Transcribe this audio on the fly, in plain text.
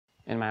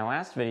In my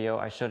last video,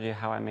 I showed you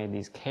how I made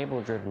these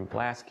cable-driven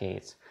blast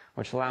gates,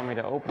 which allow me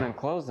to open and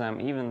close them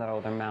even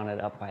though they're mounted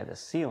up by the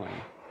ceiling.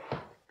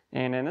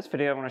 And in this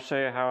video, I want to show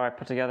you how I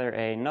put together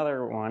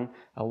another one,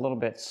 a little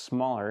bit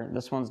smaller.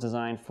 This one's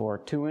designed for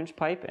 2-inch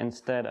pipe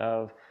instead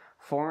of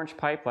 4-inch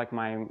pipe like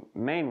my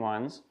main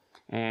ones.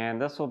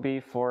 And this will be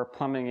for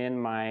plumbing in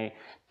my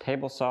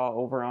table saw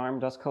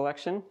overarm dust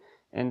collection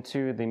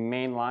into the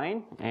main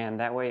line, and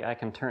that way I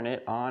can turn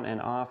it on and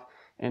off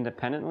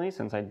independently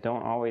since I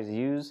don't always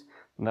use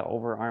the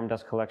overarm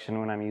dust collection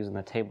when I'm using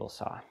the table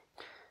saw.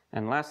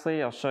 And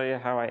lastly, I'll show you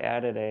how I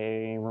added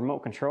a remote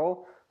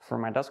control for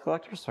my dust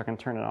collector so I can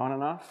turn it on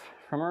and off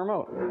from a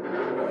remote.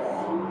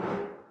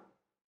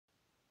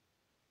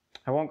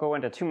 I won't go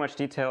into too much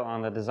detail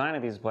on the design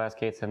of these blast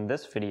gates in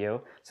this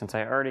video since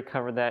I already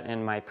covered that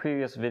in my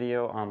previous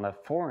video on the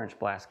 4-inch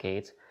blast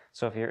gates.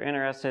 So if you're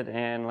interested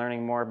in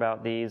learning more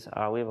about these,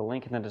 I'll leave a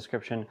link in the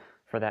description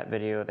for that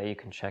video that you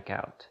can check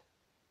out.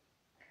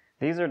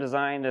 These are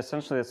designed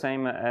essentially the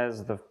same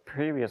as the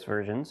previous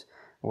versions,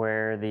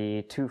 where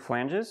the 2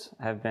 flanges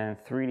have been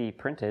 3D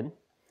printed,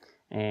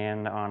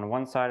 and on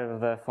one side of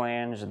the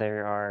flange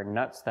there are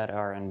nuts that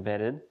are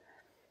embedded,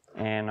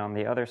 and on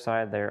the other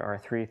side there are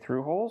 3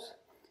 through holes,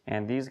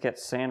 and these get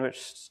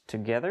sandwiched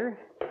together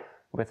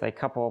with a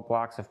couple of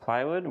blocks of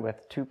plywood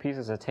with 2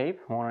 pieces of tape,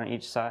 one on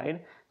each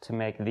side, to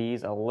make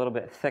these a little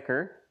bit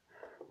thicker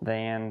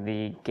than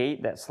the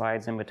gate that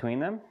slides in between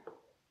them.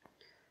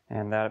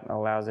 And that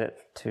allows it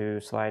to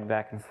slide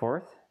back and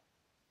forth.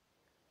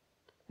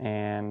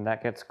 And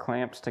that gets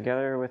clamped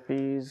together with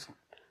these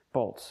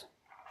bolts.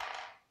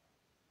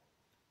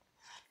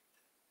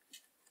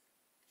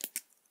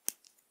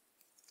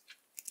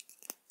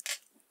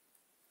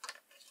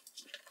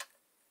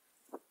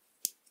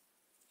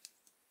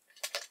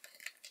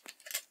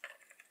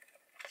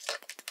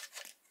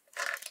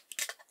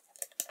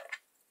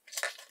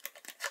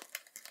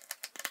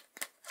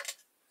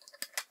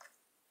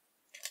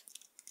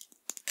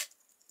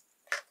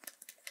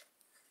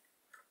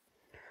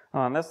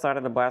 On this side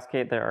of the blast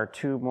gate there are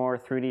 2 more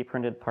 3D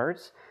printed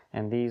parts,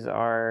 and these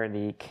are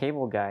the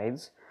cable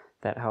guides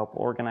that help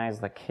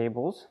organize the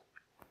cables,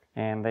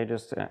 and they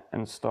just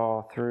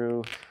install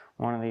through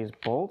one of these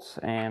bolts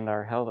and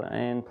are held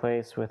in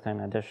place with an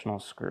additional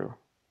screw.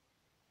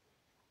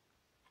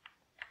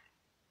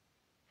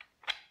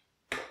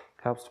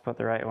 Helps to put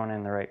the right one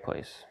in the right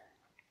place.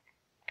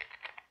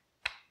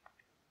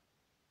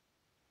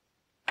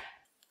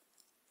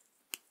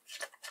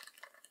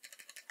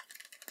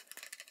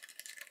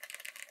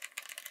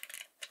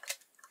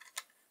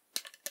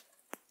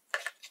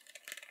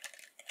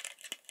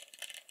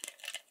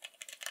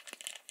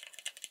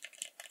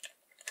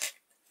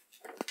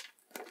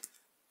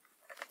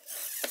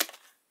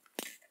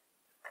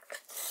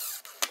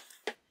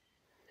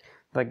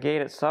 The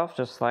gate itself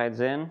just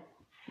slides in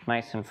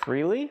nice and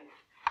freely,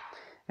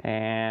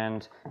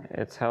 and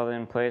it's held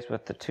in place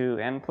with the 2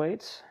 end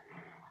plates.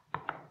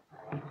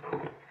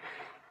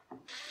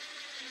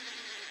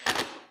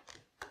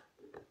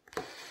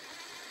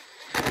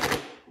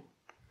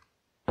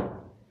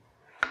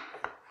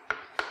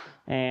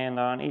 And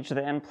on each of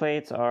the end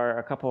plates are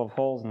a couple of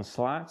holes and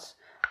slots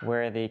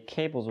where the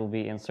cables will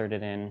be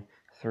inserted in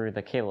through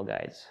the cable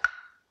guides.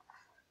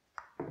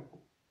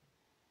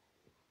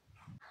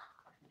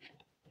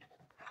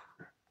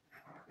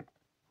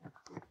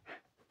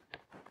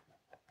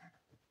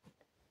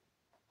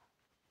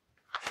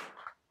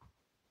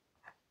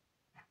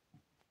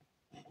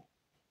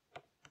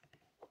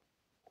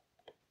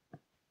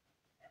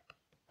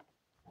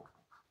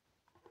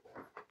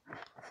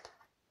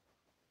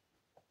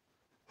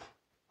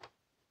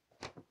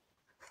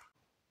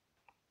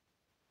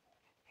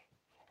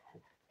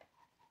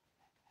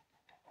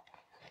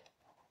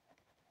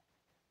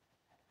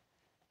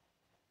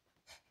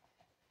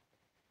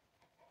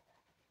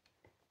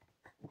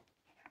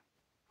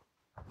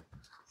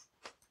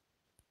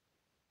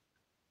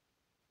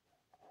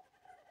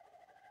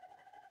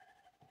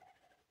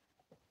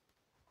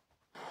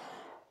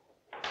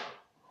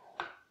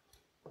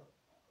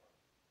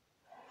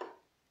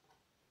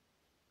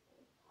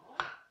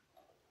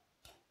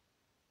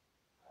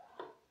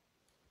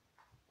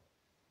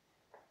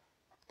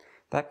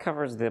 That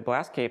covers the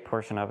blast gate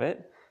portion of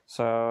it,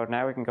 so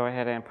now we can go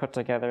ahead and put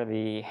together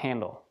the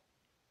handle.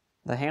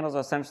 The handle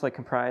is essentially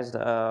comprised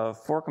of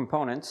 4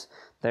 components.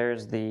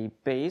 There's the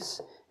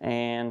base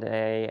and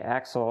an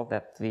axle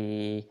that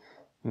the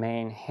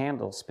main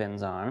handle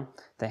spins on.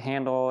 The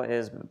handle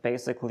is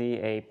basically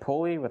a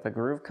pulley with a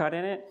groove cut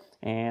in it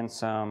and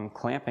some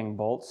clamping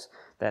bolts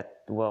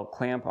that will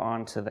clamp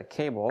onto the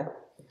cable.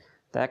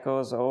 That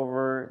goes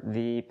over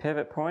the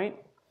pivot point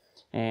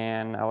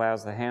and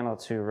allows the handle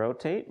to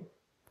rotate.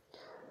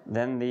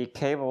 Then the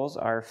cables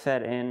are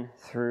fed in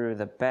through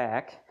the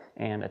back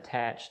and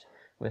attached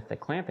with the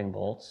clamping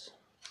bolts.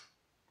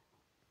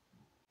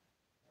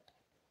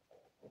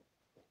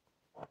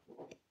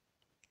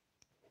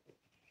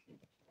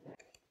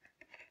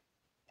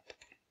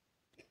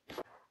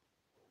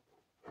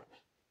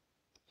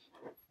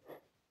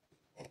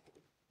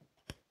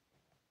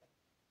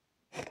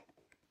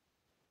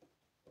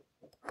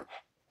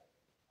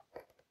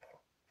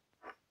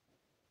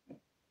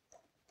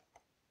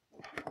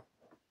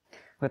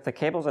 With the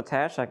cables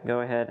attached, I can go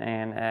ahead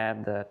and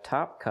add the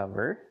top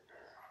cover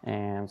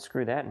and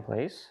screw that in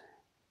place.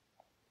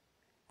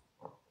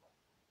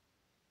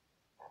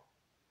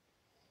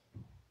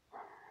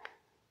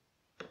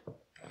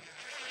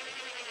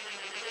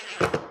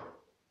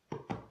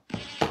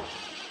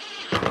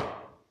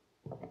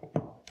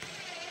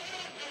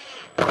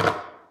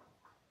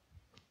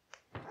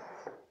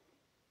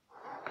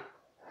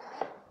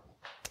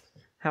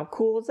 How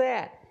cool is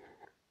that?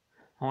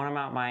 I want to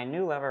mount my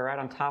new lever right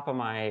on top of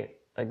my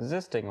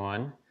existing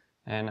one,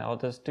 and I'll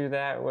just do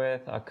that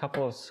with a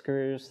couple of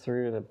screws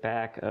through the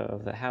back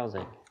of the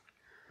housing.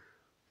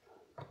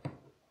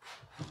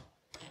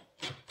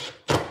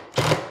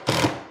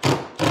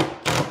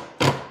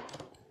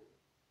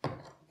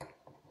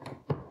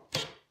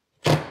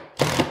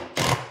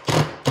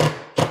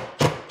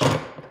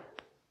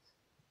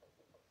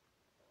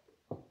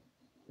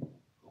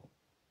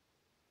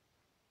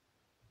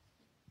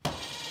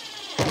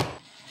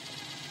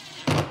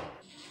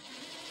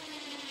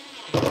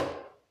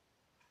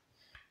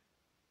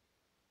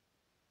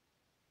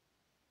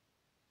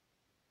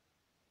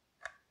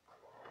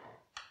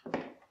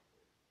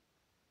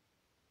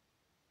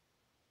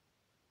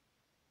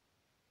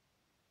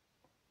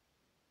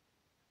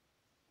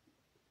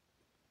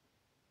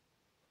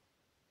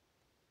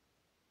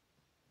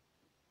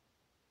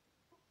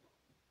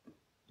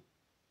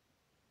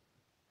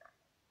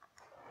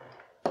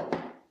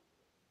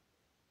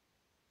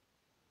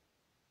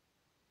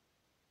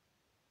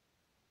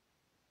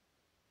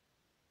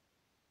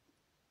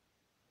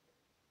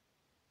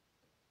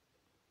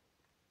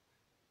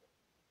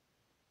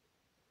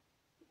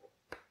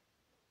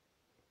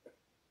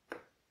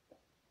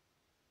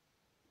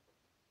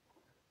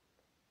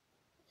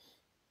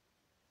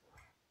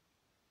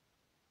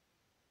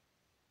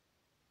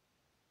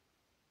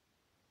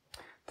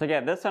 To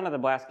get this end of the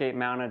blast gate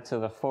mounted to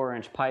the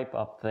 4-inch pipe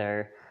up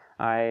there,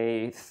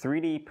 I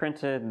 3D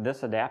printed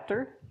this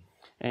adapter,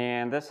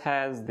 and this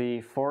has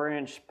the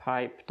 4-inch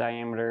pipe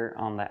diameter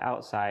on the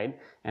outside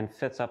and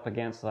fits up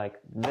against like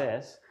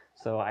this,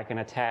 so I can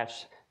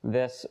attach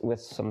this with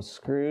some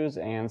screws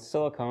and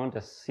silicone to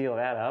seal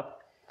that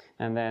up.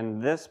 And then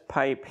this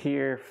pipe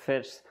here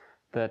fits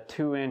the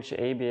 2-inch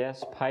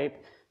ABS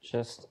pipe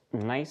just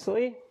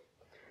nicely,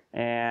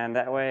 and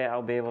that way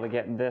I'll be able to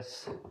get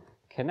this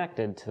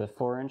connected to the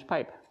 4-inch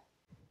pipe.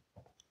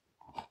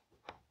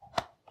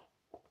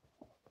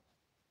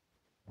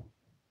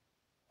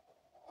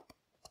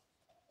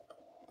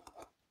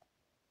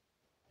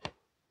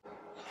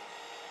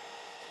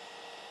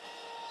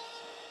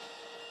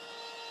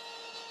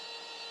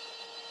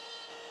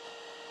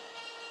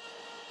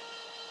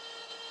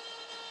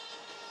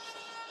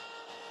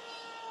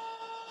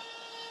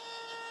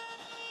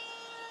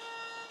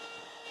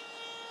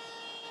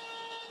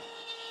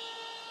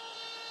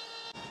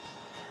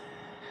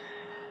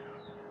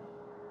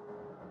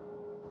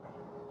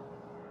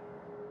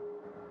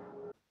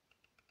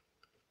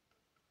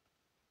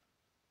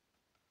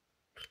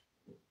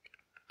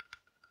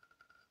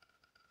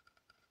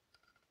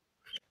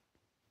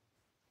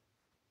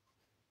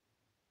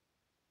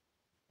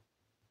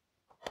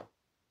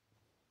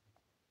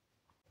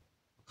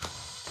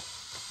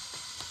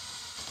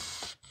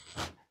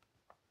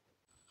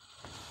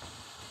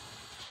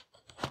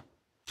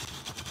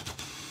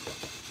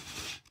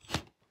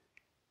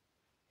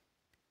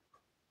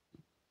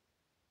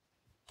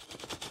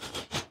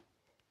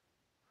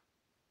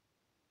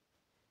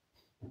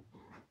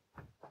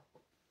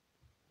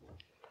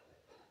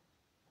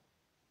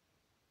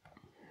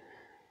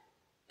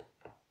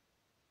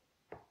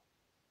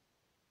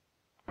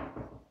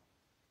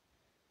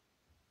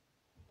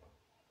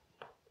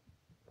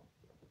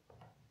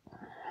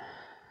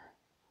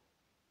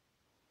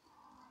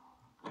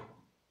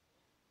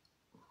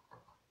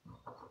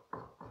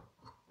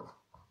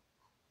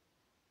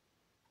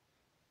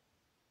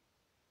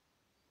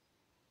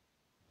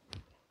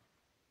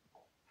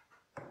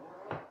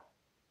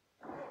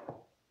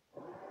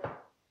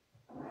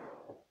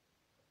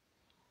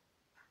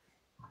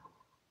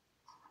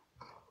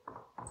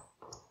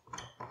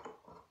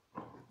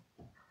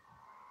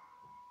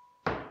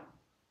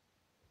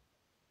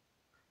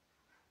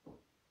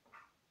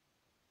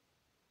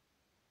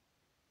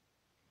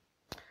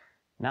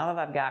 Now that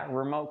I've got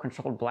remote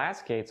controlled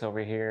blast gates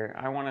over here,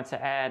 I wanted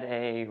to add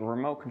a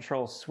remote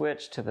control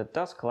switch to the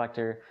dust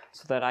collector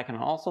so that I can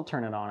also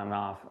turn it on and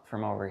off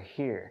from over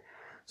here.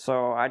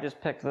 So I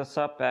just picked this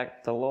up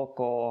at the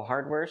local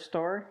hardware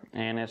store,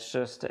 and it's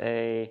just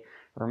a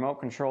remote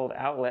controlled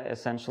outlet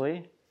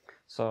essentially.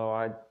 So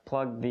I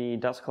plugged the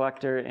dust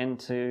collector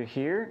into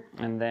here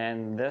and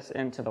then this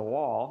into the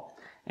wall,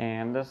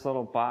 and this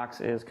little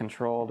box is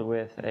controlled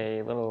with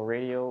a little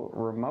radio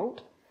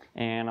remote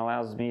and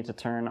allows me to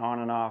turn on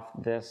and off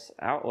this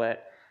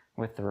outlet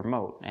with the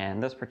remote.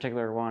 And this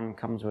particular one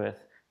comes with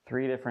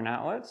 3 different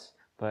outlets,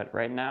 but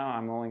right now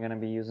I'm only going to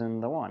be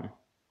using the one.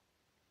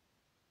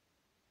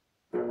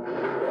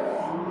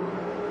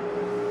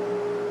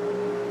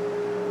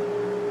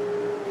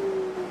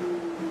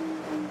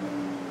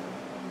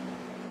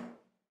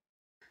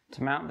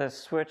 To mount this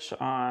switch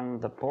on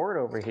the board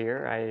over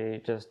here,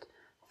 I just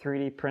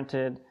 3D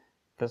printed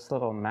this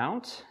little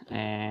mount,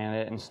 and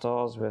it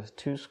installs with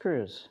 2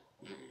 screws.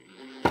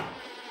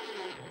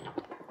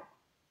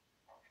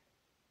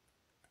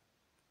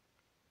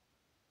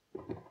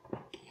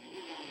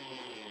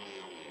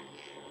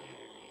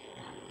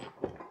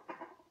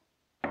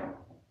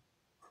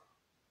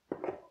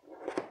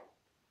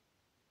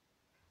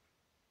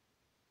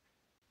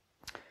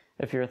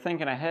 If you're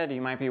thinking ahead, you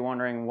might be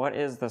wondering, what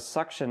is the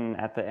suction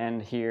at the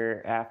end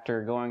here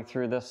after going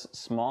through this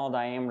small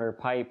diameter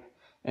pipe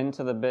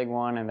into the big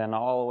one and then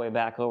all the way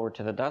back over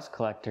to the dust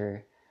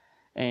collector?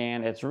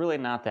 And it's really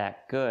not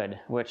that good,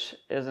 which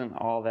isn't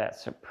all that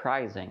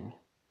surprising.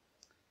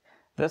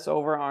 This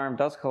overarm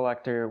dust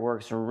collector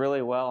works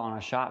really well on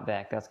a shop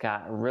vac that's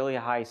got really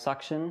high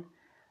suction,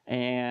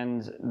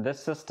 and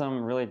this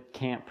system really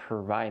can't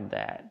provide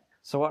that.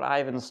 So what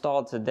I've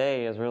installed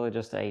today is really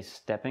just a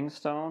stepping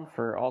stone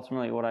for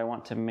ultimately what I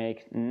want to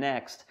make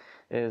next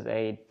is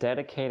a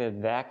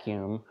dedicated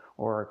vacuum,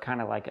 or kind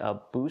of like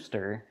a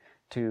booster,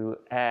 to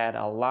add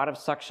a lot of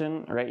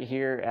suction right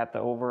here at the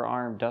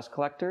overarm dust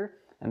collector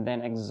and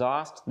then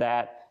exhaust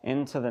that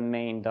into the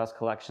main dust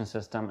collection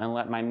system and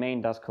let my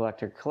main dust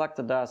collector collect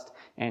the dust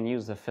and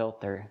use the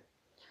filter.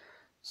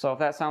 So if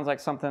that sounds like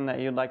something that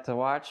you'd like to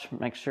watch,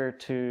 make sure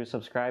to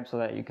subscribe so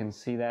that you can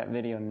see that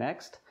video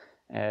next,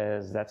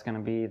 as that's going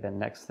to be the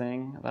next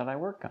thing that I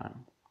work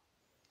on.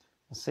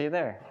 I'll see you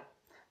there.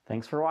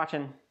 Thanks for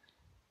watching.